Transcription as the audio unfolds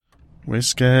We're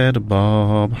scared of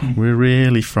Bob. We're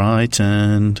really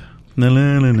frightened. La,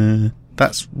 la, la, la.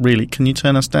 That's really... Can you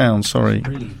turn us down? Sorry. It's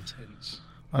really intense.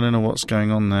 I don't know what's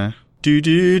going on there.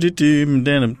 Do-do-do-do,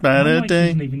 then a My better mic day.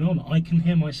 isn't even on. I can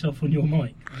hear myself on your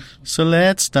mic. So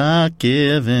let's start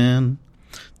giving.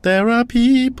 There are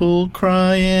people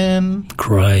crying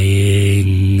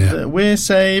that we're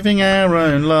saving our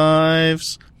own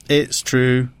lives. It's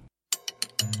true.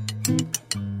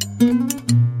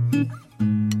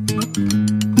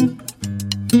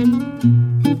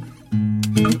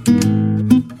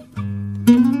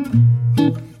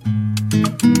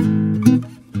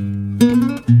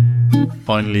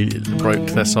 Finally broke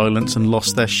their silence and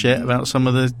lost their shit about some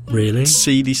of the Really?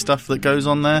 seedy stuff that goes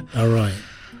on there. All right.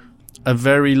 A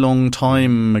very long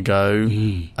time ago,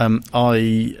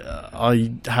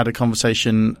 I had a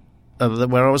conversation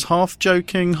where I was half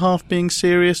joking, half being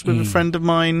serious with a friend of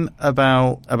mine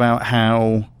about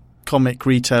how comic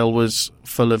retail was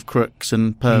full of crooks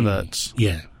and perverts.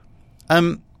 Yeah.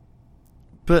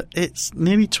 But it's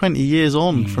nearly 20 years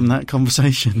on from that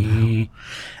conversation now.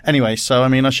 Anyway, so I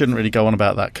mean, I shouldn't really go on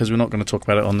about that because we're not going to talk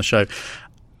about it on the show.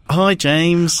 Hi,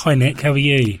 James. Hi, Nick. How are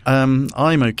you? I'm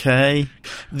okay.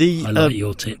 I like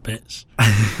your Titbits.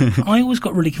 I always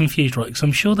got really confused, right? Because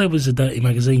I'm sure there was a dirty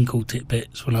magazine called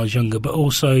Titbits when I was younger, but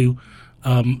also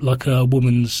like a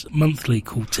woman's monthly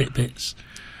called Titbits.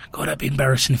 God, that'd be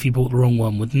embarrassing if you bought the wrong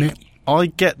one, wouldn't it? I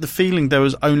get the feeling there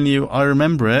was only... I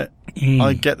remember it.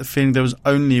 I get the feeling there was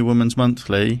only a woman's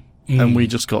monthly, and we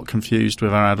just got confused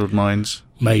with our adult minds.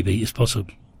 Maybe. It's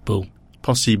possible.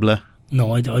 Possible.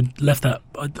 No, I left that.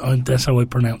 That's how I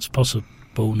pronounce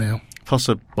possible now.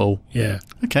 Possible. Yeah.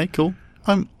 Okay, cool.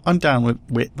 I'm down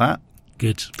with that.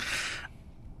 Good.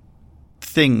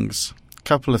 Things.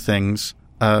 Couple of things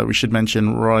we should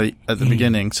mention right at the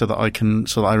beginning so that I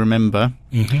remember.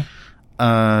 Mm-hmm.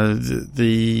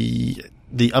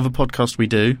 The other podcast we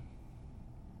do,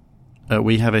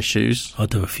 We Have Issues. I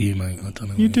do a few, mate. I don't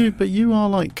know. You do, but you are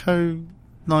like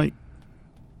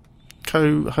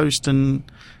co-host and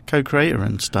co-creator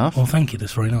and stuff. Oh, thank you.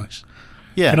 That's very nice.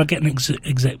 Yeah. Can I get an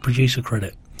exec producer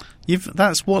credit?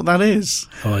 That's what that is.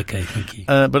 Oh, okay. Thank you.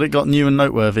 But it got new and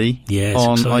noteworthy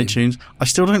on exciting. iTunes. I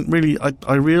still don't really...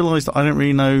 I realised that I don't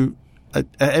really know...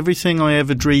 everything I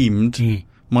ever dreamed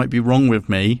might be wrong with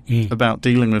me about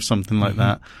dealing with something like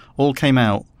that all came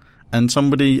out, and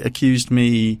somebody accused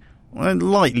me...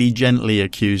 lightly, gently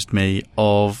accused me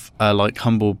of like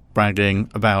humble bragging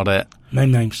about it.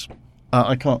 Name names.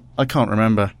 I can't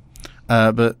remember.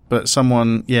 But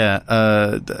someone,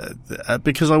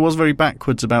 because I was very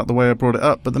backwards about the way I brought it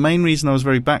up. But the main reason I was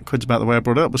very backwards about the way I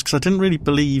brought it up was because I didn't really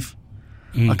believe.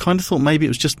 I kind of thought maybe it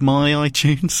was just my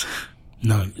iTunes.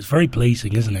 No, it's very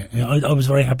pleasing, isn't it? I was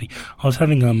very happy. I was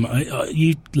having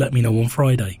you let me know on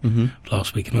Friday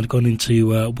last week, and I'd gone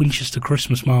into Winchester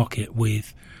Christmas Market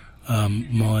with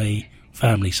my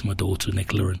family, so my daughter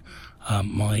Nicola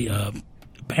and my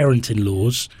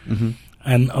parent-in-laws.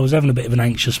 And I was having a bit of an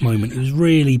anxious moment. It was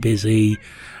really busy,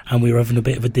 and we were having a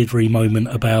bit of a didgery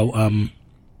moment about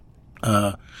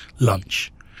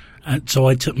lunch. And so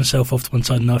I took myself off to one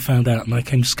side, and I found out, and I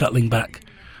came scuttling back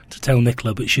to tell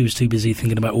Nicola, but she was too busy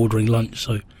thinking about ordering lunch,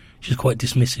 so she's quite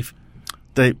dismissive.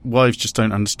 Wives just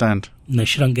don't understand. No,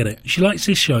 she don't get it. She likes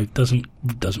this show, doesn't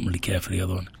really care for the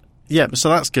other one. Yeah, so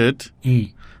that's good. The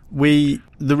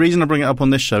reason I bring it up on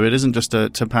this show, it isn't just to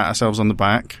pat ourselves on the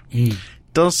back.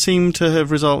 Does seem to have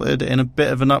resulted in a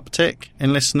bit of an uptick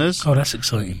in listeners. Oh, that's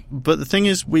exciting. But the thing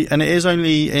is, it is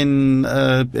only in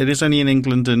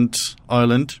England and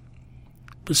Ireland.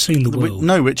 But seeing the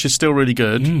world. Which is still really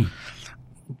good.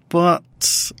 But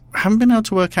I haven't been able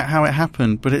to work out how it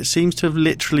happened, but it seems to have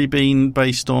literally been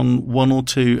based on 1 or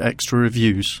 2 extra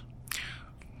reviews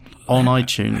on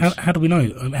iTunes. How do we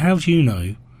know? How do you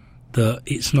know that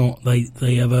it's not?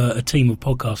 They have a team of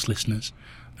podcast listeners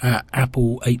at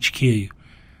Apple HQ,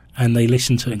 and they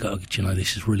listen to it and go, "Oh, you know,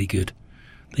 this is really good.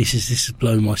 This is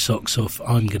blowing my socks off.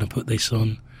 I'm going to put this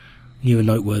on new and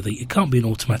noteworthy." It can't be an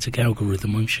automatic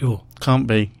algorithm, I'm sure. Can't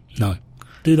be. No.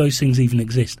 Do those things even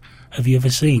exist? Have you ever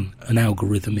seen an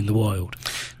algorithm in the wild?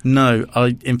 No.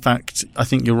 In fact, I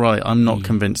think you're right. I'm not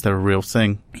convinced they're a real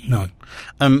thing. No.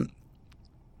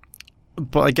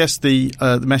 But I guess the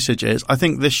message is, I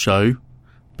think this show,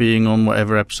 being on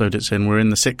whatever episode it's in, we're in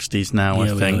the 60s now,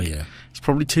 I think. It's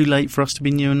probably too late for us to be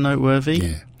new and noteworthy.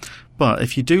 Yeah. But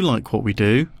if you do like what we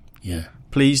do,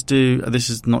 please do. This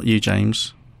is not you,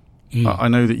 James. I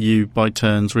know that you, by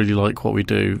turns, really like what we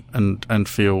do and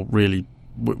feel really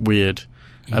weird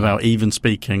about even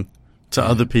speaking to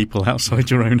other people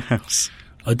outside your own house.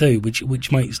 I do,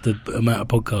 which makes the amount of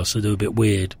podcasts I do a bit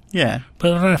weird. Yeah.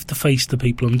 But I don't have to face the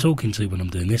people I'm talking to when I'm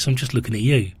doing this. I'm just looking at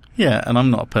you. Yeah, and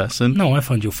I'm not a person. No, I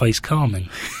find your face calming.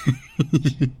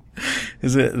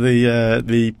 Is it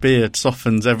the beard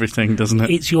softens everything, doesn't it?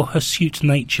 It's your hirsute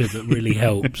nature that really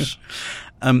helps.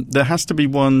 There has to be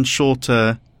one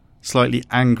shorter, slightly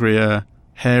angrier,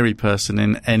 hairy person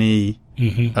in any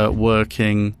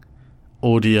working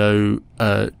audio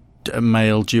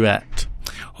male duet.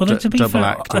 Although to be double fair,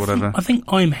 act or whatever. I think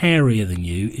I'm hairier than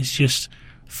you. It's just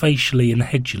facially and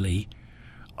hedgely,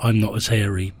 I'm not as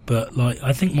hairy. But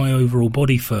I think my overall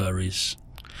body fur is.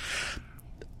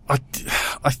 I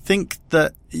think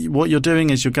that what you're doing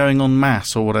is you're going on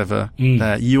mass or whatever.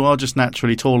 There, you are just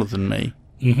naturally taller than me.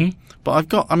 Mm-hmm.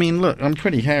 But look, I'm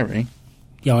pretty hairy.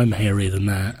 Yeah, I'm hairier than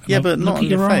that. Yeah, but not on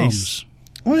your face. Arms.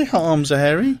 Well, your arms are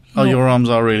hairy. Oh, your arms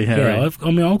are really hairy. Yeah, I've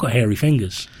got hairy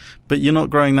fingers. But you're not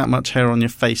growing that much hair on your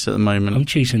face at the moment. I'm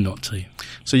choosing not to.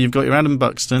 So you've got your Adam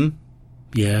Buxton.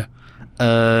 Yeah.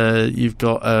 You've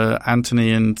got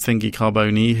Anthony and Thingy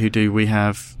Carboni, who do We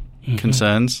Have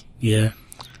Concerns. Yeah.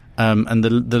 And the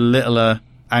littler,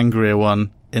 angrier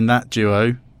one in that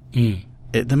duo.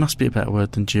 There must be a better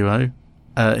word than duo.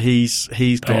 He's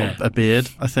got a beard,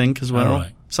 I think, as well.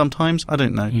 Right. Sometimes, I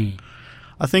don't know.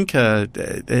 I think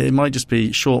it might just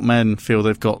be short men feel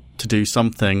they've got to do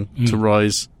something to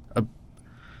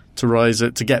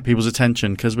get people's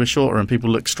attention because we're shorter and people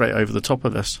look straight over the top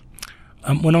of us.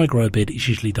 When I grow a beard, it's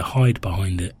usually to hide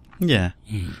behind it. Yeah.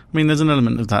 I mean, there's an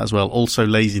element of that as well. Also,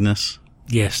 laziness.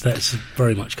 Yes, that's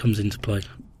very much comes into play.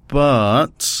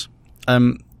 But,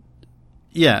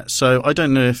 yeah, so I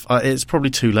don't know if it's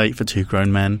probably too late for two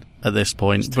grown men at this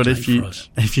point. But if you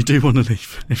do want to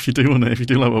leave, if you do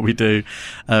like what we do,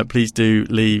 please do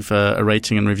leave a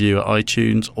rating and review at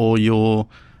iTunes or your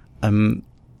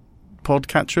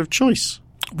podcatcher of choice.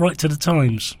 Right to the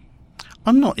Times.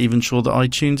 I'm not even sure that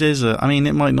iTunes is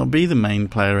it might not be the main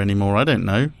player anymore. I don't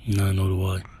know. No, nor do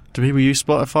I. Do people use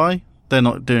Spotify? They're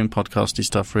not doing podcasty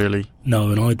stuff, really.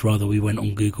 No, and I'd rather we went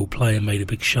on Google Play and made a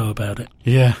big show about it.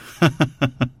 Yeah.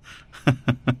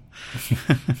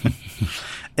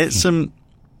 It's the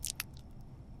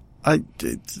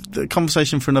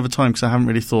conversation for another time because I haven't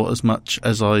really thought as much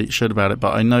as I should about it.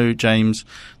 But I know, James,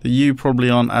 that you probably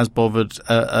aren't as bothered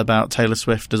about Taylor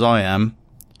Swift as I am.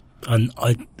 And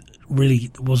I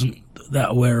really wasn't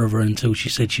that aware of her until she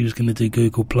said she was going to do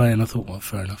Google Play, and I thought, well,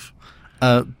 fair enough.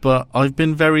 But I've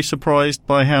been very surprised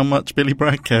by how much Billy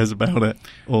Bragg cares about it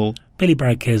all. Billy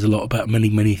Bragg cares a lot about many,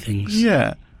 many things.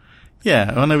 Yeah.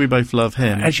 Yeah, I know we both love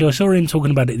him. Actually, I saw him talking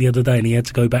about it the other day, and he had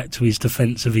to go back to his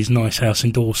defence of his nice house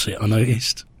in Dorset, I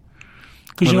noticed.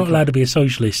 Because you're not allowed to be a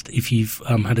socialist if you've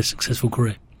had a successful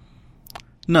career.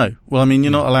 No. Well, I mean,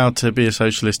 you're not allowed to be a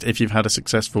socialist if you've had a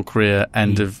successful career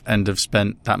and have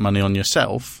spent that money on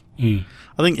yourself. I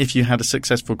think if you had a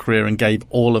successful career and gave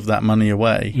all of that money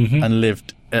away and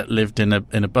lived in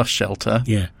a bus shelter,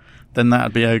 then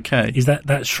that'd be okay. Is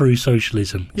that's true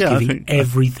socialism? Yeah, giving I think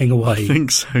everything away. I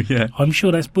think so. Yeah, I'm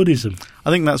sure that's Buddhism.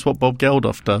 I think that's what Bob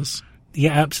Geldof does.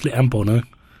 Yeah, absolutely. And Bono.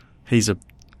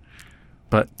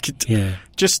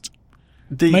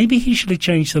 Maybe he should have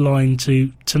changed the line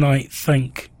to "Tonight,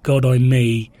 thank God I'm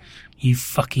me, you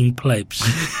fucking plebs."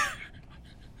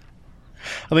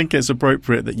 I think it's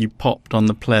appropriate that you popped on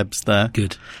the plebs there.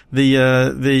 Good.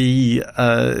 It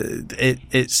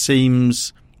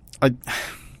seems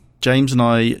James and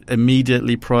I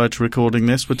immediately prior to recording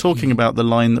this were talking about the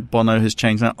line that Bono has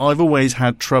changed. Now, I've always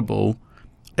had trouble.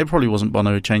 It probably wasn't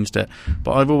Bono who changed it,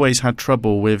 but I've always had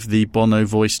trouble with the Bono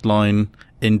voiced line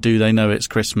in "Do They Know It's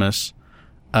Christmas?"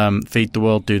 Feed the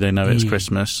World, Do They Know It's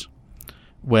Christmas?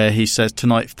 Where he says,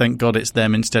 "Tonight, thank God it's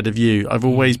them instead of you." I've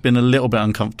always been a little bit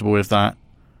uncomfortable with that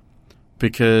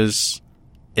because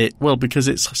it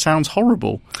sounds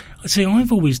horrible. See,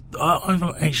 I've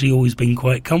actually always been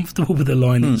quite comfortable with the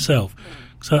line itself.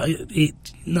 So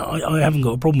I haven't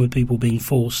got a problem with people being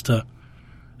forced to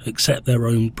accept their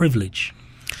own privilege.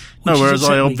 No, whereas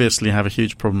I obviously have a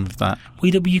huge problem with that.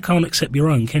 You can't accept your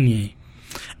own, can you?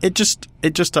 It just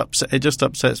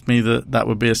upsets me that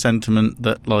would be a sentiment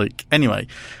that, like, anyway.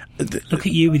 Look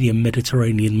at you with your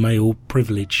Mediterranean male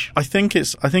privilege. I think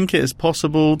it is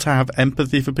possible to have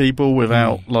empathy for people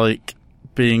without like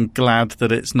being glad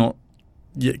that it's not,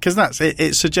 because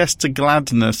it suggests a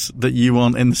gladness that you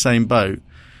aren't in the same boat,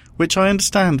 which I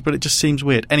understand, but it just seems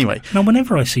weird. Anyway, now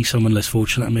whenever I see someone less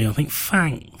fortunate than me, I think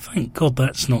thank God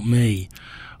that's not me.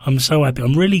 I'm so happy.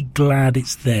 I'm really glad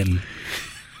it's them.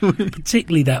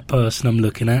 particularly that person I'm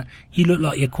looking at. You look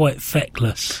like you're quite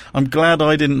feckless. I'm glad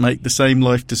I didn't make the same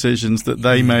life decisions that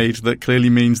they made. That clearly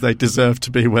means they deserve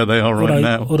to be where they are right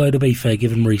now. Although, to be fair,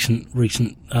 given recent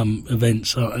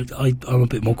events, I'm a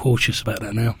bit more cautious about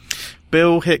that now.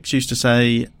 Bill Hicks used to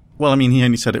say, well, I mean, he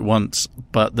only said it once,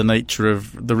 but the nature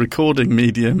of the recording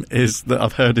medium is that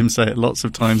I've heard him say it lots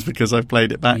of times because I've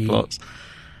played it back lots.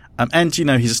 And, you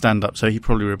know, he's a stand-up, so he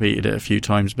probably repeated it a few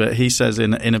times, but he says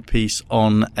in a piece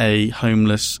on a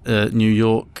homeless New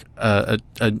Yorker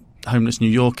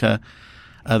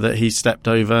that he stepped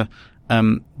over,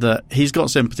 that he's got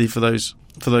sympathy for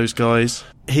those guys.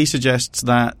 He suggests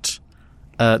that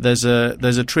there's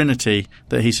a trinity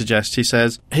that he suggests. He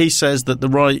says that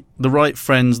the right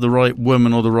friends, the right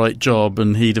woman, or the right job,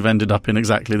 and he'd have ended up in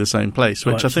exactly the same place,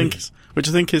 which I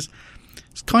think is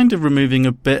kind of removing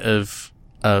a bit of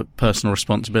personal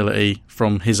responsibility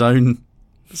from his own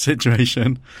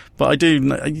situation. But I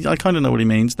kind of know what he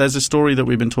means. There's a story that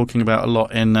we've been talking about a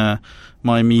lot in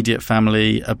my immediate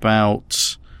family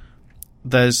about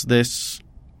there's this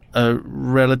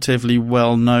relatively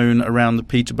well-known around the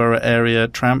Peterborough area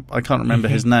tramp. I can't remember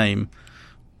his name,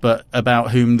 but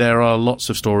about whom there are lots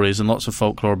of stories and lots of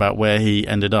folklore about where he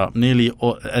ended up,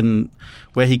 and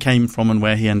where he came from and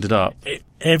where he ended up.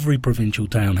 Every provincial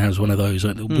town has one of those.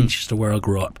 Winchester, where I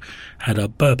grew up, had a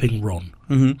Burping Ron.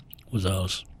 Was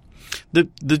ours. They're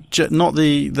not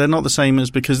the same as,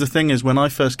 because the thing is, when I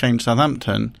first came to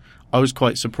Southampton, I was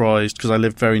quite surprised, because I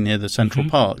lived very near the Central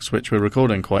Parks, which we're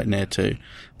recording quite near to,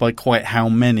 by quite how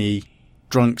many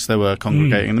drunks there were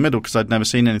congregating in the middle, because I'd never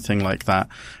seen anything like that.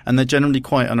 And they're generally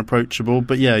quite unapproachable.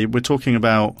 But yeah, we're talking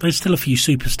about... There's still a few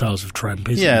superstars of tramp,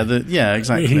 isn't there? Yeah,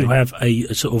 exactly. Who have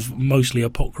a sort of mostly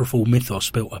apocryphal mythos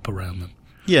built up around them.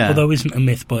 Yeah. Although isn't a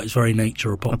myth by its very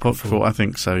nature apocryphal. I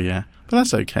think so, yeah. But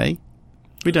that's okay.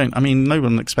 No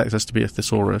one expects us to be a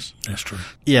thesaurus. That's true.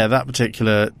 Yeah, that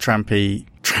particular trampy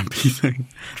thing.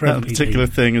 That particular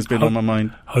thing has been on my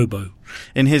mind. Hobo.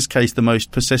 In his case, the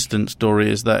most persistent story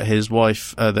is that his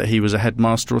wife, that he was a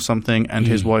headmaster or something, and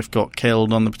his wife got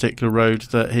killed on the particular road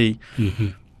that he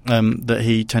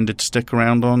tended to stick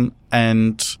around on.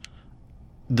 And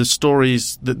the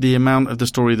stories, the amount of the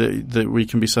story that we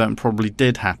can be certain probably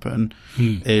did happen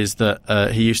is that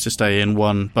he used to stay in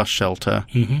one bus shelter.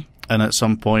 And at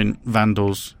some point,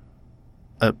 vandals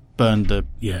burned the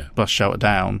bus shelter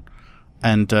down,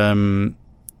 and then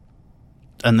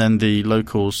the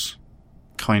locals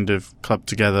kind of clubbed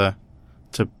together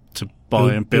to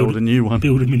buy and build a new one.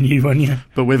 Build him a new one, yeah.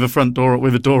 But with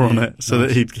a door on it, so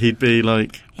that he'd be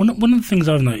like... One of the things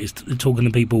I've noticed, talking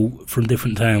to people from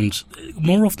different towns,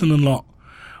 more often than not,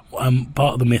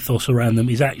 part of the mythos around them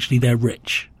is actually they're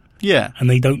rich. Yeah. And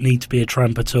they don't need to be a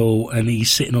tramp at all, and he's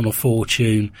sitting on a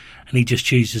fortune, and he just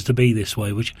chooses to be this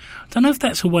way, which I don't know if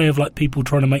that's a way of like people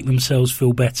trying to make themselves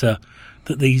feel better,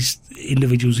 that these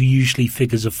individuals are usually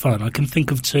figures of fun. I can think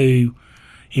of two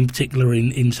in particular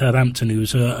in Southampton, who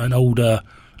was an older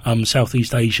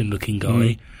Southeast Asian looking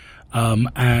guy,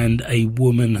 and a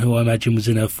woman who I imagine was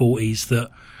in her 40s that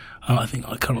I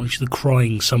can't remember, she's the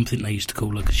crying something they used to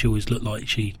call her, because she always looked like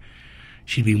she'd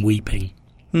been weeping.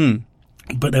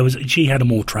 But she had a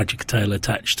more tragic tale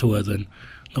attached to her than,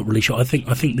 not really sure. I think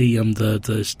the I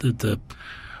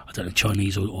don't know,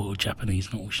 Chinese or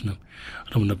Japanese, not wishing them.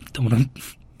 I don't want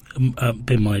to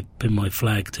pin my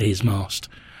flag to his mast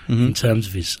in terms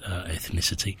of his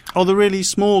ethnicity. Oh, the really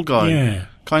small guy, yeah,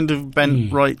 kind of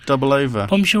bent right double over.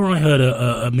 I'm sure I heard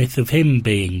a myth of him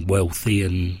being wealthy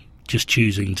and just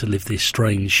choosing to live this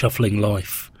strange shuffling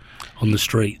life on the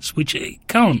streets, which it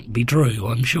can't be true,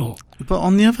 I'm sure. But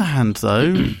on the other hand,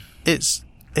 though, it's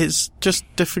just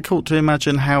difficult to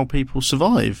imagine how people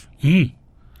survive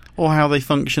or how they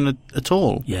function at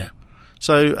all. Yeah.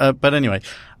 So, but anyway,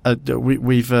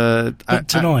 we've but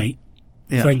tonight,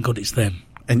 thank God it's them.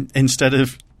 Instead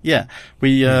of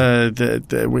we've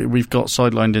got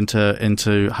sidelined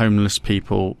into homeless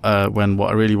people when what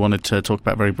I really wanted to talk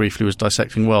about very briefly was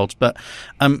Dissecting Worlds, but.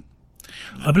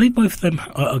 I believe both of them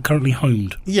are currently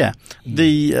homed. Yeah,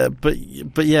 but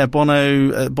yeah,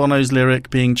 Bono's lyric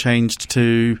being changed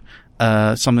to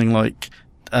something like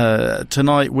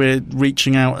 "Tonight we're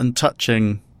reaching out and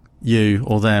touching you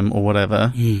or them or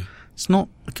whatever." It's not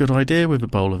a good idea with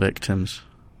Ebola victims.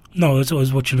 No, I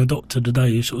was watching a doctor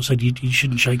today who sort of said you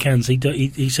shouldn't shake hands.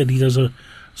 He said he does a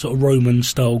sort of Roman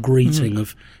style greeting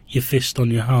of your fist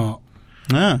on your heart.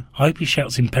 Yeah. I hope he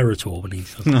shouts Imperator when he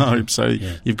does. I hope so.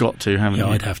 Yeah. You've got to, haven't you?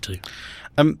 Yeah, I'd have to.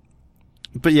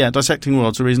 But yeah, Dissecting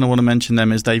Worlds, the reason I want to mention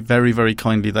them is they very, very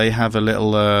kindly, they have a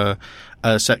little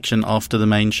section after the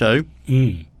main show.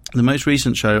 The most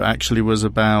recent show actually was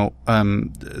about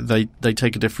they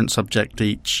take a different subject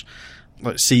each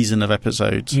season of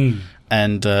episodes,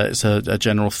 and it's a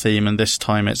general theme. And this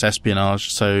time it's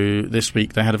espionage. So this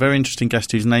week they had a very interesting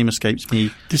guest whose name escapes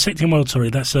me. Dissecting World, sorry,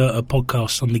 that's a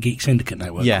podcast on the Geek Syndicate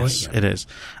Network. Yes, right? Yeah. it is,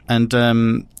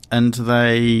 and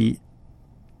they.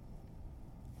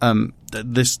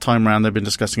 This time around, they've been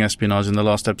discussing espionage. In the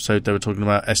last episode, they were talking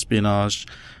about espionage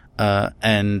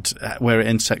and where it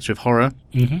intersects with horror.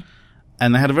 Mm-hmm.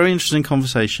 And they had a very interesting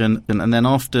conversation. And then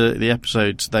after the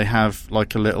episodes, they have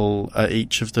like a little,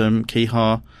 each of them,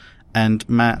 Kihar and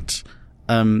Matt,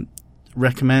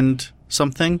 recommend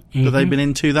something that they've been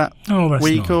into that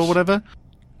week or whatever.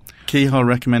 Kihar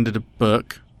recommended a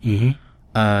book. Mm-hmm.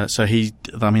 So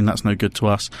that's no good to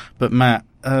us. But Matt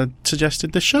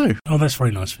suggested this show. Oh, that's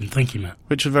very nice of him. Thank you, Matt.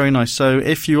 Which was very nice. So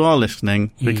if you are listening,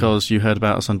 because you heard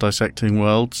about us on Dissecting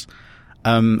Worlds,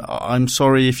 I'm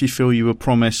sorry if you feel you were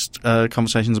promised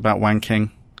conversations about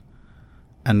wanking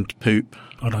and poop.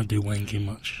 I don't do wanking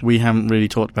much. We haven't really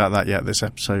talked about that yet this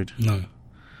episode. No.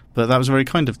 But that was very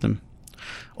kind of them.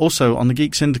 Also, on the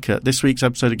Geek Syndicate, this week's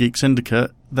episode of Geek Syndicate,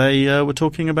 they were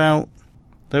talking about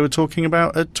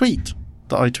a tweet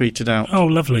that I tweeted out. Oh,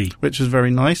 lovely. Which was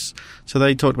very nice. So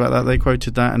they talked about that. They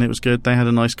quoted that, and it was good. They had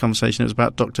a nice conversation. It was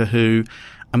about Doctor Who.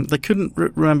 They couldn't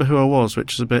remember who I was,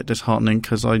 which was a bit disheartening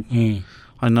because I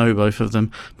know both of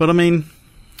them. But I mean,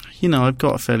 I've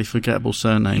got a fairly forgettable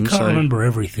surname. You can't remember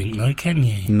everything, though, can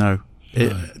you? No.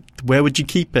 Where would you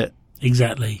keep it?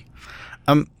 Exactly.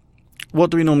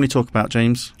 What do we normally talk about,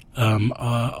 James?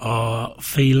 Our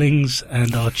feelings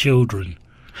and our children.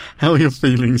 How are your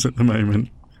feelings at the moment?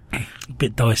 A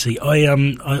bit dicey. I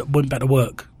went back to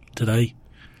work today.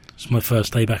 It's my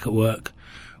first day back at work,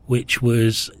 which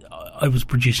was I was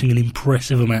producing an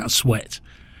impressive amount of sweat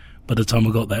by the time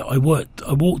I got there. I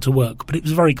walked to work, but it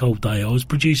was a very cold day. I was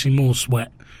producing more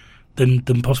sweat than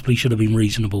possibly should have been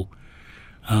reasonable.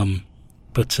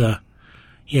 But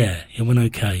it went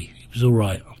okay. It was all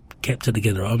right. I kept it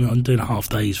together. I'm doing half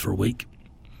days for a week.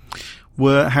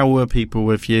 How were people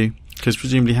with you? Because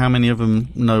presumably, how many of them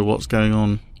know what's going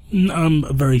on?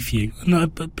 Very few. No,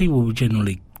 but people were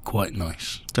generally quite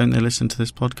nice. Don't they listen to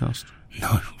this podcast?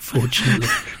 No,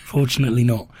 fortunately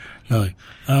not. No,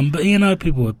 but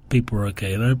people were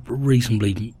okay. They're a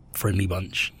reasonably friendly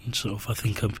bunch. And sort of, I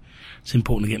think it's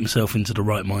important to get myself into the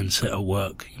right mindset at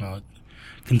work. I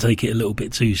can take it a little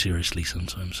bit too seriously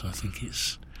sometimes. So I think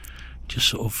it's just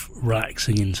sort of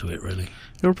relaxing into it, really.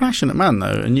 You're a passionate man,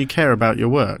 though, and you care about your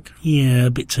work. Yeah, a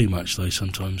bit too much, though,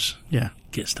 sometimes. Yeah.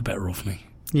 Gets the better of me.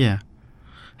 Yeah.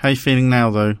 How are you feeling now,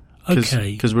 though?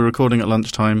 Okay. Because we're recording at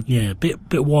lunchtime. Yeah, a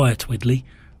bit wire twiddly,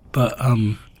 but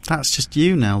that's just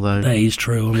you now, though. That is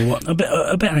true. I'm a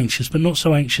bit anxious, but not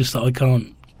so anxious that I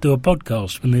can't do a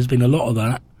podcast. When there's been a lot of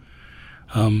that,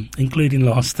 including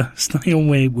last Thursday on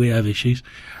We Have Issues,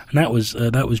 and that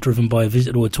was driven by a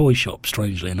visit to a toy shop.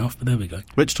 Strangely enough, but there we go.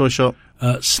 Which toy shop?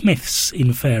 Smith's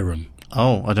in Fareham.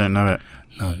 Oh, I don't know it.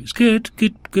 No, it's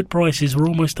good prices. We're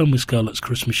almost done with Scarlett's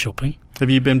Christmas shopping. Have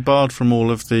you been barred from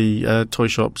all of the toy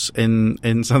shops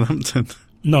in Southampton?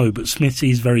 No, but Smith's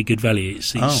is very good value.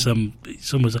 It's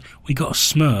almost we got a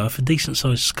Smurf, a decent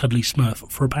sized cuddly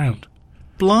Smurf, for £1.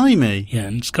 Blimey! Yeah,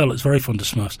 and Scarlett's very fond of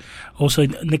Smurfs. Also,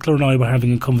 Nicola and I were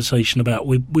having a conversation about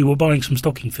we were buying some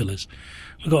stocking fillers.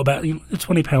 We got about a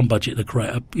 £20 budget. The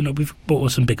creator, we've bought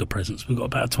us some bigger presents. We've got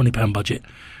about a £20 budget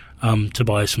to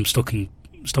buy some stocking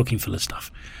filler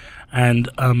stuff, and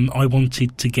I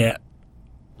wanted to get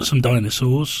some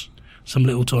dinosaurs, some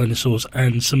little dinosaurs,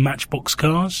 and some Matchbox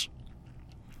cars.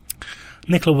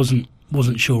 Nicola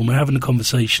wasn't sure, and we're having a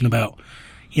conversation about,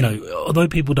 although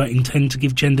people don't intend to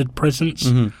give gendered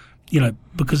presents,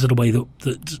 because of the way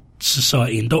that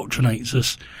society indoctrinates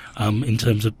us in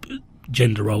terms of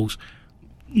gender roles,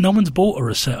 no one's bought her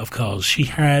a set of cars. She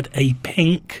had a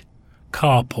pink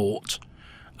carport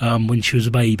when she was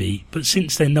a baby, but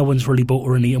since then no one's really bought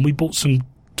her any, and we bought some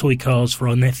toy cars for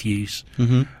our nephews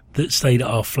that stayed at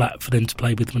our flat for them to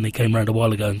play with when they came round a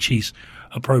while ago, and she's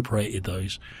appropriated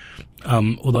those.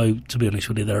 Although, to be honest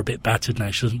with you, they're a bit battered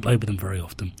now. She doesn't play with them very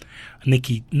often. And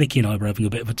Nikki and I were having a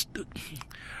bit of a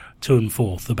to and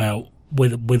forth about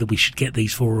whether we should get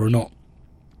these for her or not.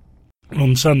 And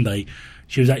on Sunday,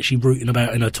 she was actually rooting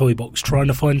about in her toy box trying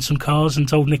to find some cars, and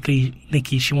told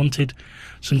Nikki she wanted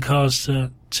some cars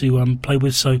to play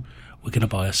with, so we're going to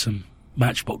buy her some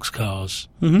Matchbox cars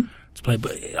to play.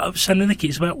 But I was saying to Nikki,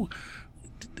 it's about,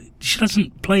 she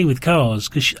doesn't play with cars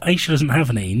because she doesn't have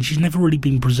any, and she's never really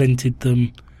been presented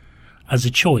them as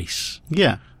a choice.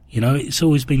 Yeah. It's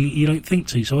always been you don't think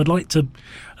to. So I'd like to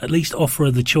at least offer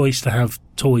her the choice to have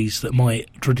toys that might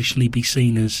traditionally be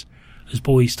seen as as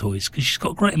boys' toys? Because she's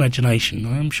got a great imagination.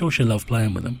 I'm sure she'll love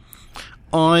playing with them.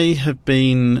 I have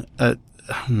been...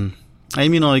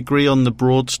 Amy and I agree on the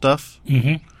broad stuff.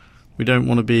 Mm-hmm. We don't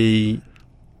want to be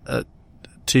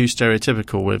too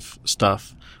stereotypical with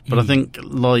stuff. But I think,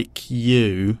 like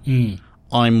you,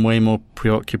 I'm way more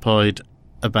preoccupied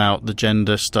about the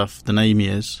gender stuff than Amy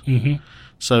is. Mm-hmm.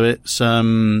 So it's... I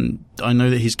know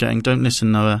that he's getting... Don't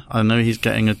listen, Noah. I know he's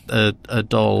getting a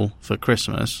doll for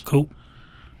Christmas. Cool.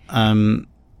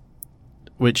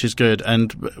 Which is good.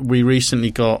 And we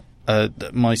recently got...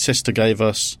 my sister gave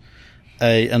us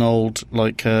an old,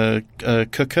 like,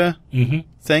 cooker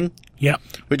thing. Yeah.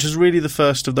 Which is really the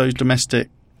first of those domestic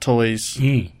toys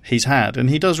he's had. And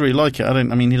he does really like it.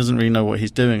 He doesn't really know what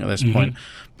he's doing at this point.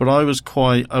 But I was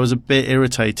a bit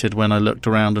irritated when I looked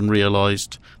around and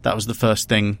realised that was the first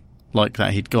thing like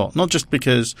that he'd got. Not just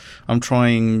because I'm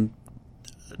trying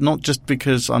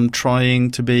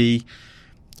to be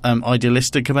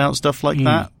idealistic about stuff like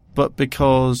that, but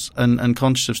because, and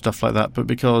conscious of stuff like that, but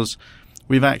because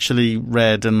we've actually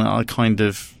read, and I kind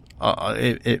of,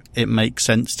 it makes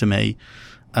sense to me,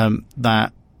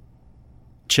 that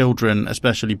children,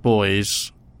 especially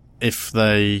boys, I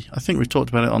think we've talked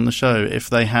about it on the show, if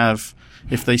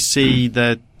they see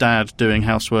their dad doing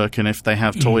housework and if they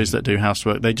have toys that do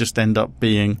housework, they just end up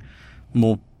being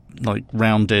more like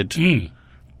rounded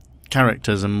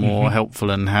characters and more helpful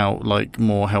and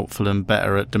more helpful and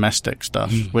better at domestic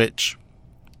stuff, which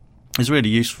is really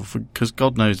useful because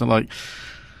God knows that, like,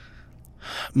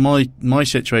 my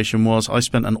situation was I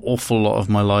spent an awful lot of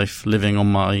my life living on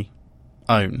my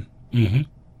own.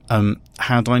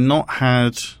 Had I not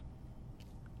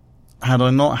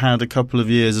had a couple of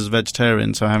years as a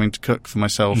vegetarian, so having to cook for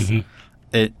myself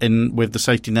with the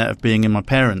safety net of being in my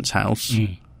parents' house,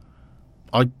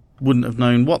 I wouldn't have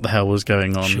known what the hell was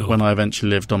going on when I eventually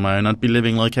lived on my own. I'd be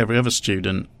living like every other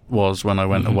student was when I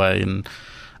went away, and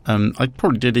I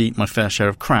probably did eat my fair share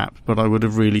of crap, but I would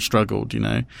have really struggled, you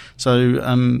know. So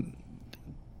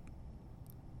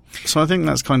I think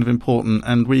that's kind of important,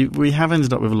 and we have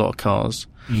ended up with a lot of cars.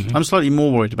 I'm slightly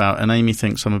more worried about, and Amy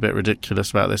thinks I'm a bit ridiculous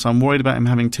about this, I'm worried about him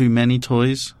having too many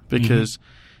toys, because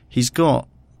he's got,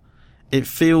 it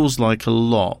feels like a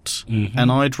lot, and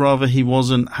I'd rather he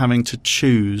wasn't having to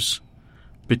choose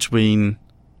between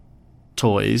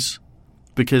toys,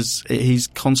 because he's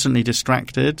constantly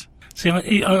distracted. See,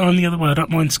 on the other way, I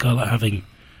don't mind Scarlett having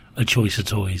a choice of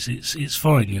toys. It's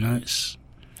fine, you know.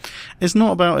 It's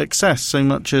not about excess so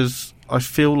much as I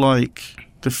feel like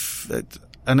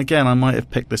and again, I might have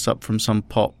picked this up from some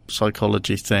pop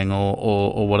psychology thing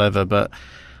or whatever, but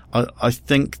I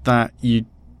think that you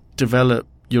develop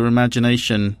your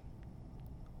imagination.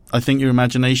 I think your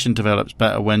imagination develops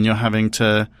better when you're having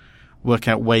to work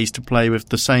out ways to play with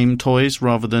the same toys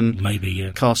rather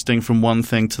than casting from one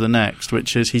thing to the next,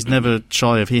 which is he's never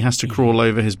shy of. He has to crawl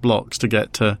over his blocks to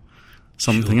get to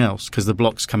something else because the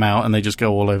blocks come out and they just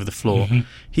go all over the floor.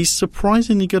 He's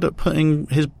surprisingly good at putting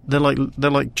they're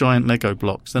like giant Lego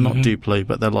blocks. They're not Duplo,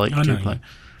 but they're like Duplo.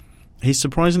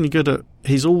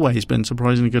 He's always been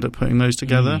surprisingly good at putting those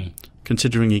together,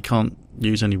 considering he can't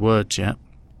use any words yet.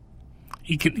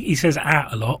 He says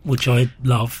 "at" a lot, which I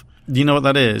love. Do you know what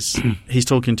that is? He's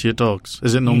talking to your dogs.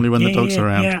 Is it normally when the dogs are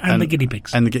around? Yeah, and the guinea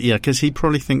pigs. Because he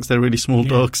probably thinks they're really small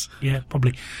dogs. Yeah,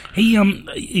 probably. He,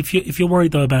 if you're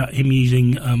worried though about him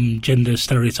using gender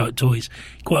stereotype toys,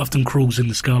 he quite often crawls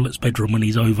into Scarlett's bedroom when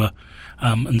he's over,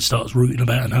 and starts rooting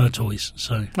about in her toys.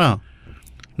 So. Well,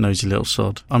 nosy little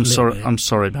sod. I'm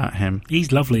sorry about him.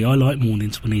 He's lovely. I like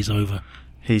mornings when he's over.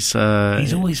 He's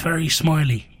always very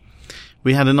smiley.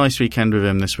 We had a nice weekend with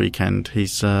him this weekend.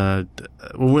 He's,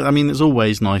 it's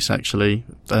always nice actually,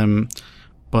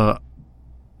 but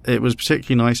it was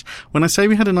particularly nice. When I say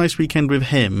we had a nice weekend with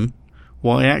him,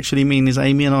 what I actually mean is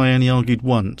Amy and I only argued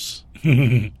once,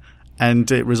 and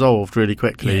it resolved really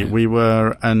quickly.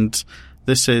 Yeah. And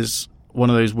this is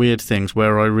one of those weird things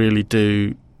where I really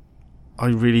do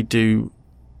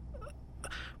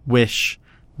wish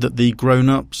that the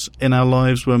grown-ups in our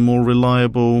lives were more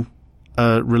reliable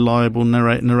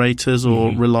narrators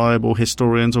or reliable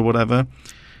historians or whatever.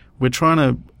 We're trying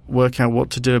to work out what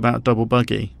to do about double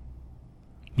buggy.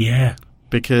 Yeah.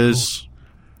 Because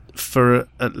for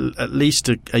at least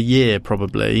a year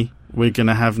probably, we're going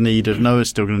to have need of... Noah's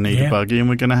still going to need a buggy, and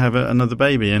we're going to have another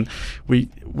baby. And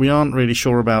we aren't really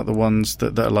sure about the ones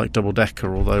that are like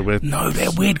double-decker, although we're... No,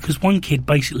 they're weird, because one kid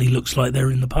basically looks like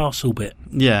they're in the parcel bit.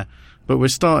 Yeah, but we're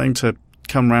starting to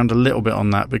come around a little bit on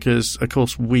that, because, of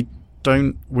course, we're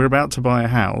about to buy a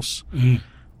house.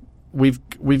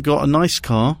 We've got a nice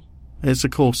car. It's a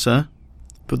Corsa,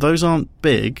 but those aren't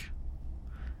big.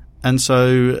 And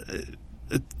so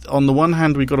on the one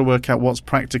hand, we've got to work out what's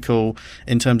practical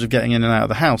in terms of getting in and out of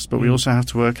the house, but we also have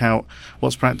to work out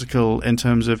what's practical in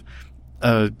terms of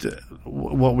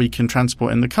what we can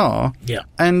transport in the car. Yeah.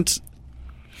 And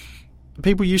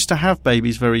people used to have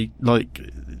babies very, like,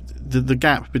 the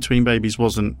gap between babies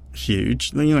wasn't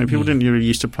huge. You know, people didn't really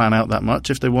used to plan out that much.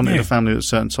 If they wanted a family that's a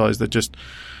certain size,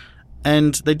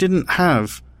 and they didn't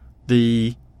have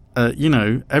the,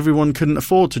 everyone couldn't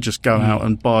afford to just go out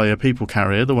and buy a people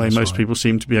carrier the way most people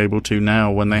seem to be able to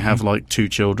now when they have like 2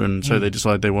 children, so they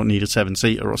decide they need a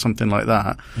 7-seater or something like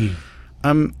that.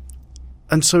 And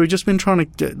so we've just been trying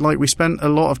to we spent a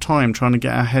lot of time trying to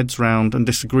get our heads round and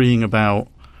disagreeing about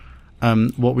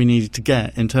what we needed to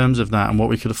get in terms of that and what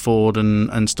we could afford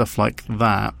and stuff like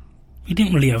that. You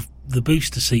didn't really have the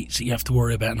booster seats that you have to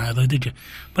worry about now, though, did you?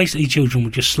 Basically, children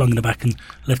were just slung in the back and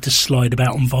left to slide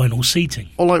about on vinyl seating.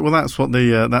 Oh, that's what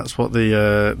the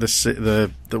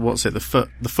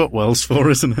footwell's for,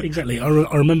 isn't it? Exactly. I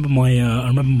remember my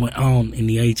aunt in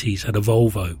the 80s had a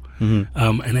Volvo,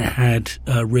 and it had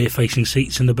rear-facing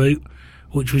seats in the boot,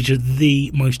 which was just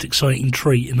the most exciting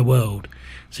treat in the world.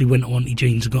 So he went to Auntie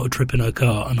Jean's and got a trip in her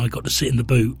car, and I got to sit in the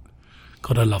boot.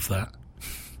 God, I love that.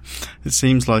 It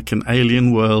seems like an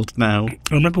alien world now. I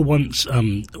remember once,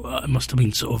 it must have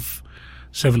been sort of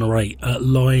 7 or 8,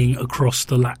 lying across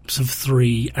the laps of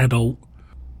 3 adult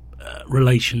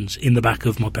relations in the back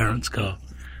of my parents' car,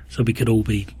 so we could all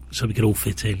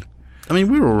fit in. I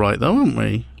mean, we're all right though, aren't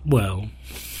we? Well,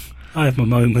 I have my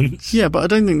moments. Yeah, but I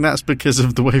don't think that's because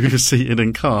of the way we were seated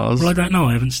in cars. Well, I don't know.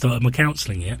 I haven't started my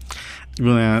counselling yet.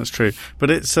 Well, yeah, that's true.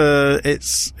 But it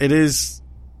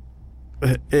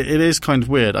is kind of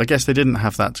weird. I guess they didn't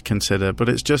have that to consider, but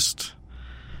it's just.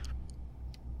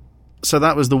 So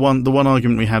that was the one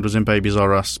argument we had was in Babies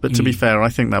R Us. But to be fair, I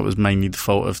think that was mainly the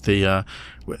fault of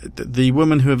the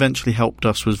woman who eventually helped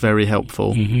us was very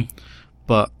helpful.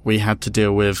 But we had to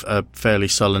deal with a fairly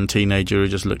sullen teenager who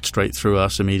just looked straight through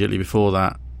us immediately before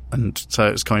that. And so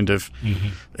it's kind of,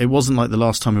 it wasn't like the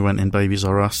last time we went in Babies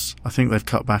R Us. I think they've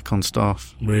cut back on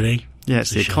staff. Really? Yeah,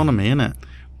 it's the economy, isn't it?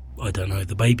 I don't know,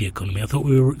 the baby economy. I thought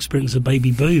we were experiencing a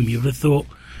baby boom. You would have thought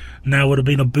now would have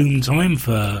been a boom time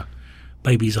for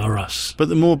Babies R Us. But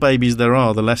the more babies there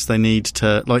are, the less they need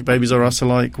to, like Babies R Us are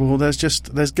like, well, there's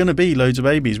going to be loads of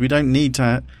babies. We don't need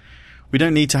to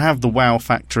have the wow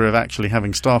factor of actually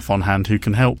having staff on hand who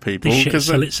can help people. This shit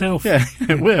sell itself. Yeah,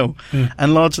 it will.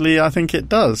 And largely, I think it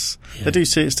does. Yeah. There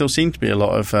still seem to be a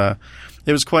lot of,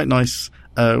 it was quite nice,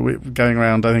 going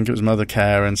around, I think it was Mother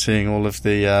Care, and seeing all of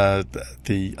the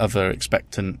other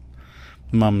expectant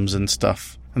mums and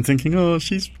stuff, and thinking, oh,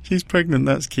 she's pregnant,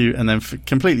 that's cute, and then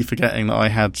completely forgetting that I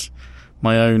had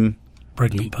my own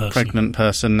pregnant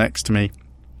person next to me.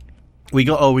 We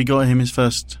got him his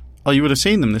first. Oh, you would have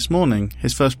seen them this morning.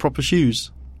 His first proper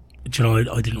shoes. Do you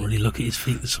know, I didn't really look at his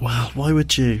feet this morning. Why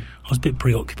would you? I was a bit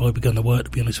preoccupied with going to work,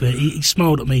 to be honest with you. He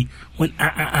smiled at me, went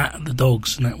at the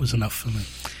dogs, and that was enough for me.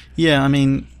 Yeah, I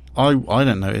mean, I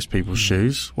don't notice people's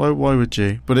shoes. Why would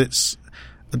you? But it's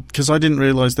because I didn't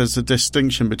realise there's a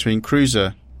distinction between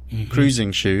cruising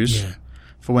shoes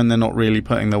for when they're not really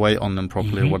putting their weight on them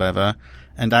properly or whatever,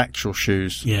 and actual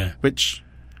shoes. Yeah, which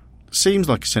seems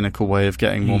like a cynical way of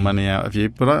getting more money out of you,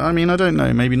 but I mean, I don't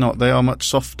know, maybe not. They are much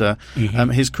softer.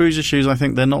 His cruiser shoes, I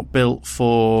think they're not built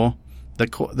for,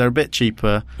 they're a bit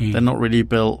cheaper. They're not really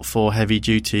built for heavy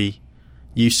duty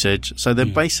usage, so they're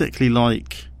basically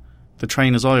like the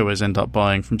trainers I always end up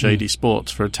buying from JD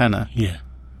Sports for a tenner. Yeah.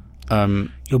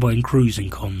 You're buying cruising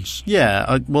cons.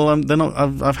 Yeah, they're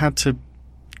not. I've had to.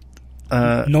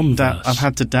 I've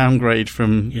had to downgrade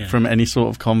from any sort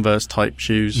of Converse type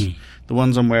shoes. The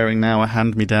ones I'm wearing now are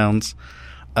hand-me-downs,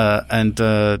 and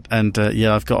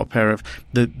I've got a pair of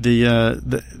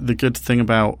the good thing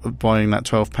about buying that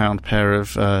 £12 pair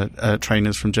of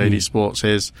trainers from JD Sports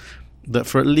is that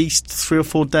for at least 3 or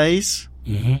 4 days,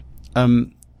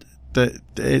 that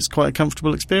it's quite a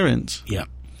comfortable experience. Yeah.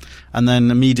 And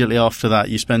then immediately after that,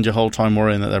 you spend your whole time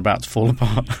worrying that they're about to fall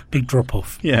apart. Big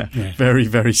drop-off. Yeah. Very,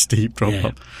 very steep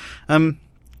drop-off.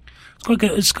 It's quite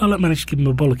good. Scarlett managed to give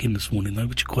him a bollocking this morning, though,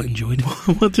 which I quite enjoyed.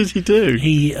 What did he do?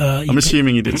 I'm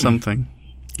assuming he did something.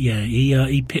 Yeah,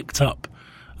 he picked up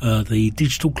the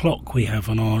digital clock we have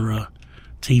on our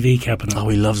TV cabinet. Oh,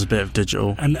 he loves a bit of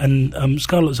digital. And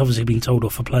Scarlett's obviously been told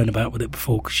off for playing about with it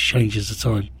before because she changes the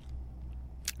time.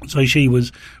 So she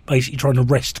was basically trying to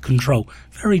wrest control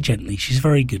very gently. She's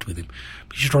very good with him,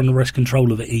 but she's trying to wrest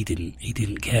control of it. He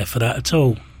didn't care for that at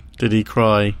all. Did he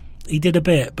cry? He did a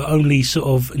bit, but only sort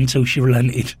of until she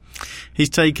relented.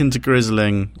 He's taken to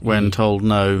grizzling when told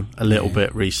no a little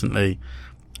bit recently,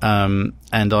 and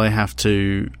I have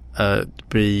to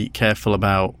be careful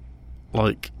about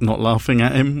like not laughing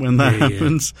at him when that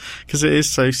happens, because it is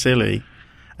so silly.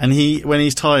 And when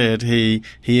he's tired, he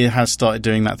has started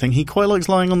doing that thing. He quite likes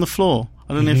lying on the floor.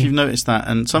 I don't know if you've noticed that.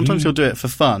 And sometimes he'll do it for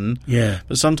fun. Yeah.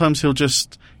 But sometimes he'll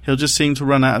just seem to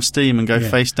run out of steam and go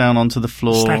face down onto the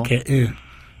floor. Stack it, yeah.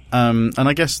 And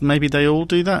I guess maybe they all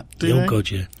do that, do they? Oh, God,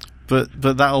 yeah.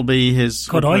 But that'll be his...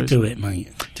 God, I do it, mate.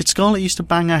 Did Scarlett used to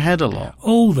bang her head a lot?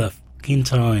 All the fucking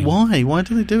time. Why? Why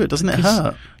do they do it? Doesn't it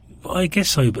hurt? I guess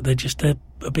so, but they're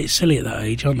a bit silly at that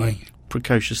age, aren't they?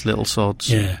 Precocious little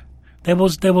sods. Yeah. There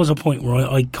was a point where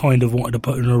I kind of wanted to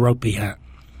put her in a rugby hat.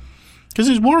 Because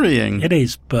it's worrying. It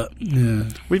is, but... Yeah.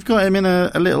 We've got him in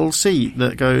a little seat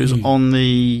that goes on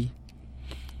the...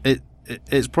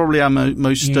 It's probably our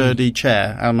most sturdy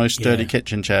chair, our most sturdy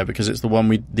kitchen chair, because it's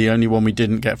the only one we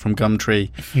didn't get from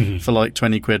Gumtree for like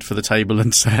 20 quid for the table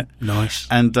and set. Nice.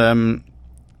 And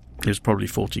it was probably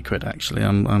 40 quid actually.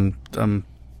 I'm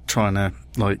trying to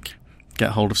like get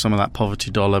hold of some of that poverty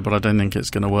dollar, but I don't think it's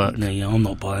going to work. No, yeah, I'm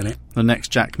not buying it. The next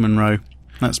Jack Monroe.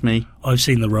 That's me. I've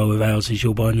seen the row of houses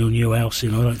you're buying your new house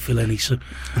in. I don't feel any... So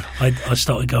I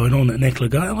started going on at Nicola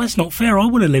going, that's not fair. I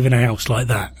want to live in a house like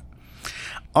that.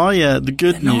 The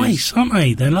good They're news... nice, aren't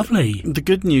they? They're lovely. The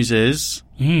good news is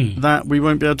that we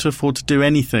won't be able to afford to do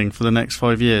anything for the next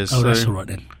 5 years. Oh, that's all right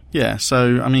then. Yeah,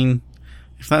 so, I mean,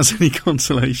 if that's any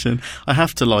consolation, I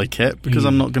have to like it because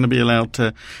I'm not going to be allowed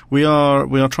to... We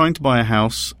are trying to buy a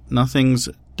house. Nothing's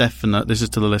definite. This is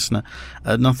to the listener.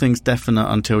 Nothing's definite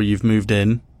until you've moved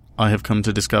in, I have come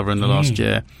to discover in the last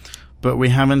year. But we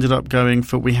have ended up going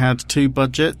for... We had two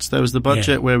budgets. There was the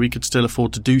budget where we could still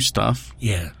afford to do stuff.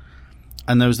 Yeah.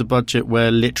 And there was the budget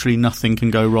where literally nothing can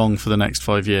go wrong for the next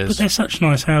 5 years. But they're such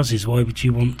nice houses. Why would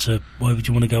you want to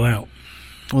go out?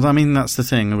 Well, I mean, that's the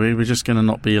thing. We're just going to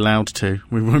not be allowed to.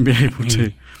 We won't be able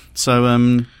to. So, I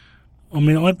mean,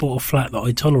 I bought a flat that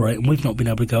I tolerate, and we've not been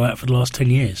able to go out for the last 10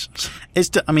 years. It's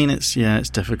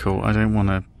difficult. I don't want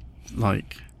to,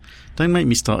 don't make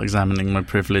me start examining my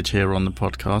privilege here on the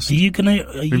podcast.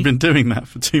 We've been doing that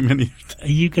for too many. Are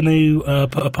you going to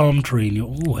put a palm tree in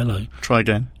your... Oh, hello. Try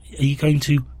again. Are you going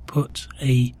to put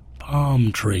a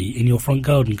palm tree in your front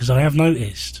garden? Because I have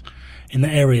noticed in the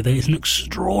area there is an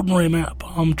extraordinary amount of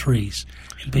palm trees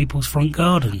in people's front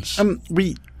gardens.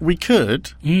 We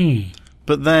could,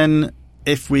 but then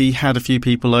if we had a few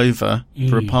people over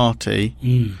for a party,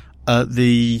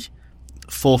 the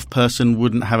fourth person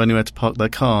wouldn't have anywhere to park their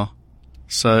car.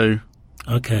 So,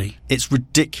 okay, it's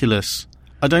ridiculous.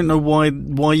 I don't know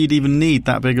why you'd even need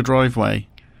that big a driveway.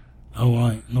 Oh,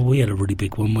 right. No, we had a really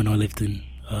big one when I lived in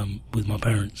with my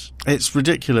parents. It's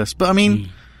ridiculous. But, I mean,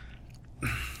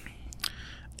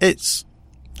 it's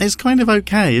kind of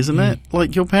okay, isn't it?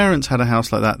 Like, your parents had a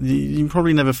house like that. You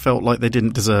probably never felt like they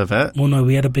didn't deserve it. Well, no,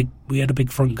 we had a big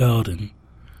front garden.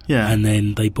 Yeah. And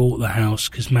then they bought the house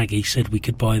because Maggie said we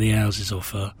could buy the houses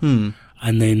off her.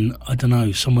 And then, I don't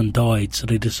know, someone died, so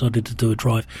they decided to do a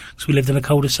drive. Because we lived in a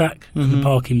cul-de-sac, and the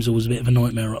parking was always a bit of a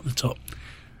nightmare up the top.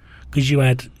 Because you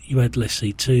had, let's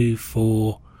see, 2,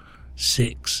 4,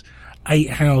 6, 8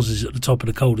 houses at the top of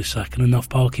the cul-de-sac and enough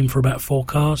parking for about 4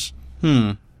 cars.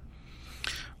 Because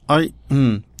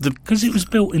it was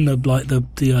built in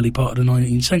the early part of the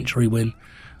 19th century when,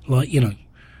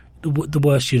 the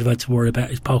worst you'd have had to worry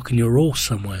about is parking your horse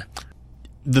somewhere.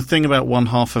 The thing about one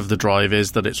half of the drive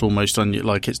is that it's almost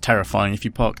it's terrifying. If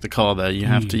you park the car there, you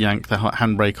have to yank the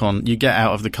handbrake on. You get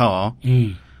out of the car...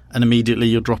 And immediately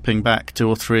you're dropping back 2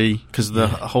 or 3 because the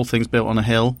whole thing's built on a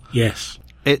hill. Yes,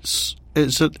 it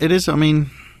is. I mean,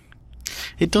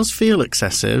 it does feel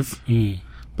excessive,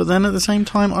 but then at the same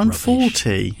time, I'm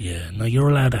 40. Yeah, no, you're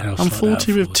allowed a house. I'm like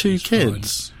 40 that with 2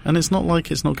 kids, and it's not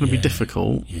like it's not going to be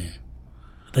difficult. Yeah,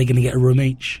 are they going to get a room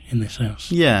each in this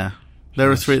house? Yeah, there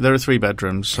are 3. There are 3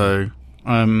 bedrooms, so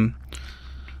but I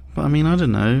mean, I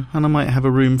don't know, and I might have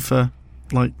a room for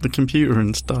the computer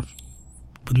and stuff.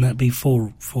 Wouldn't that be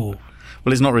 4? Well,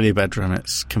 it's not really a bedroom,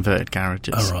 it's converted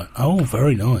garages. Oh, right. Oh,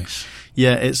 very nice.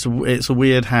 Yeah, it's a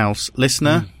weird house.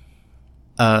 Listener,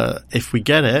 if we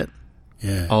get it,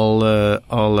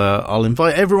 I'll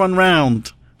invite everyone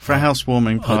round for a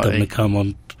housewarming party. I don't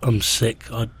come, I'm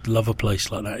sick. I'd love a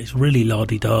place like that. It's really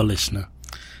la-di-da, listener.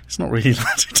 It's not really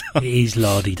la-di-da. It is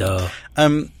la-di-da.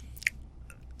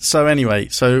 So anyway,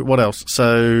 so what else?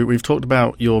 So we've talked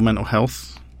about your mental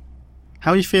health.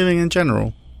 How are you feeling in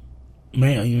general?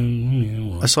 Mate,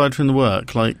 aside from the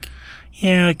work,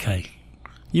 Yeah, okay.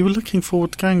 You were looking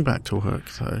forward to going back to work,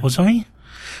 though. Was I?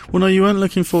 Well, no, you weren't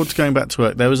looking forward to going back to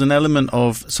work. There was an element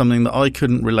of something that I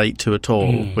couldn't relate to at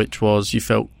all, which was you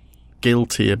felt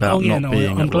guilty about not being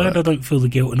at work. I'm glad I don't feel the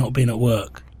guilt of not being at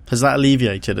work. Has that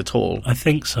alleviated at all? I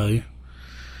think so.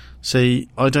 See,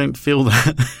 I don't feel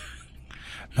that.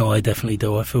 No, I definitely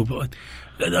do. I feel...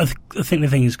 I think the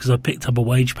thing is because I picked up a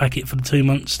wage packet for the 2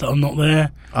 months that I'm not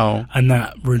there. Oh. And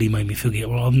that really made me feel,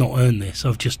 well, I've not earned this.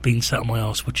 I've just been sat on my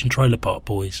arse watching Trailer Park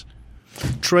Boys.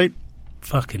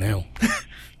 Fucking hell.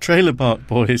 Trailer Park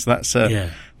Boys, that's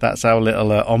our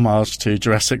little homage to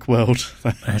Jurassic World.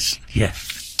 Yeah.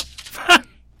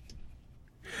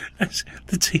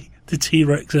 The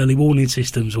T-Rex early warning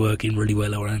system's working really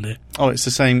well around here. Oh, it's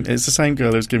the same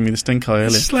girl who's giving me the stink eye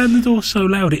earlier. Slammed the door so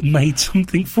loud it made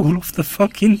something fall off the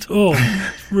fucking door.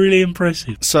 Really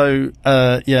impressive. So,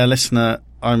 listener,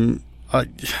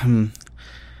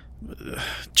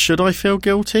 should I feel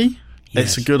guilty?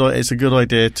 Yes. It's a good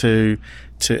idea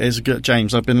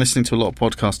James, I've been listening to a lot of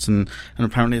podcasts and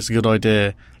apparently it's a good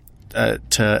idea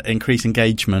to increase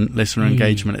engagement, listener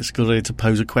engagement. It's a good idea to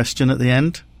pose a question at the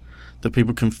end that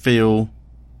people can feel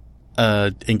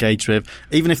engaged with.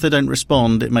 Even if they don't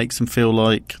respond, it makes them feel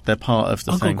like they're part of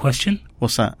the thing. I've got a question.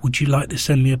 What's that? Would you like to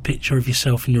send me a picture of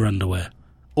yourself in your underwear?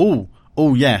 Oh,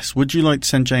 yes. Would you like to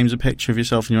send James a picture of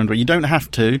yourself in your underwear? You don't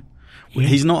have to. Yeah.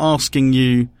 He's not asking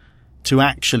you to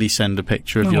actually send a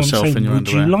picture of yourself in your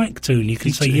underwear. Would you like to? And you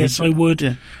can say, yes, I would.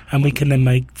 Yeah. And we can then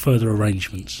make further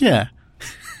arrangements. Yeah.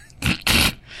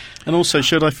 And also,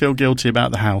 should I feel guilty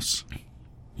about the house?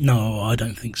 No, I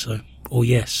don't think so. Or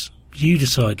yes. You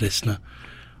decide, listener.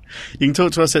 You can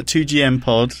talk to us at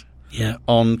 2GMPod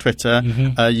on Twitter.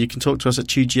 Mm-hmm. You can talk to us at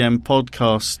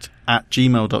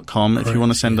 2GMPodcast@gmail.com if you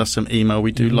want to send us some email.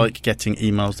 We do like getting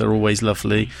emails. They're always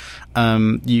lovely.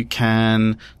 You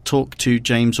can talk to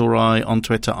James or I on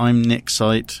Twitter. I'm Nick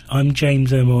Sight. I'm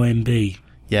James MOMB.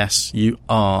 Yes, you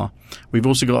are. We've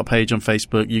also got a page on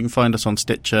Facebook. You can find us on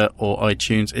Stitcher or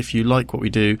iTunes. If you like what we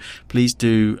do, please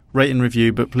do rate and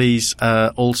review, but please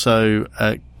also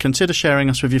consider sharing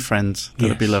us with your friends. That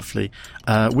would be lovely.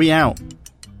 We out.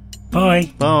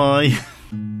 Bye. Bye.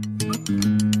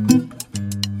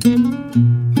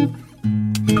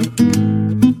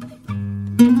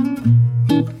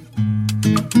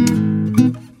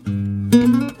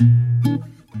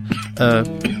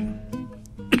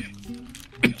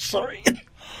 Sorry.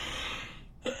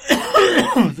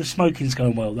 The smoking's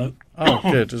going well, though. Oh,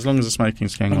 good. As long as the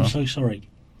smoking's going well. I'm so sorry.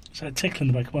 Is that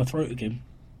tickling the back of my throat again?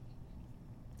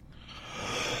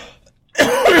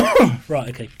 Right,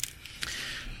 okay.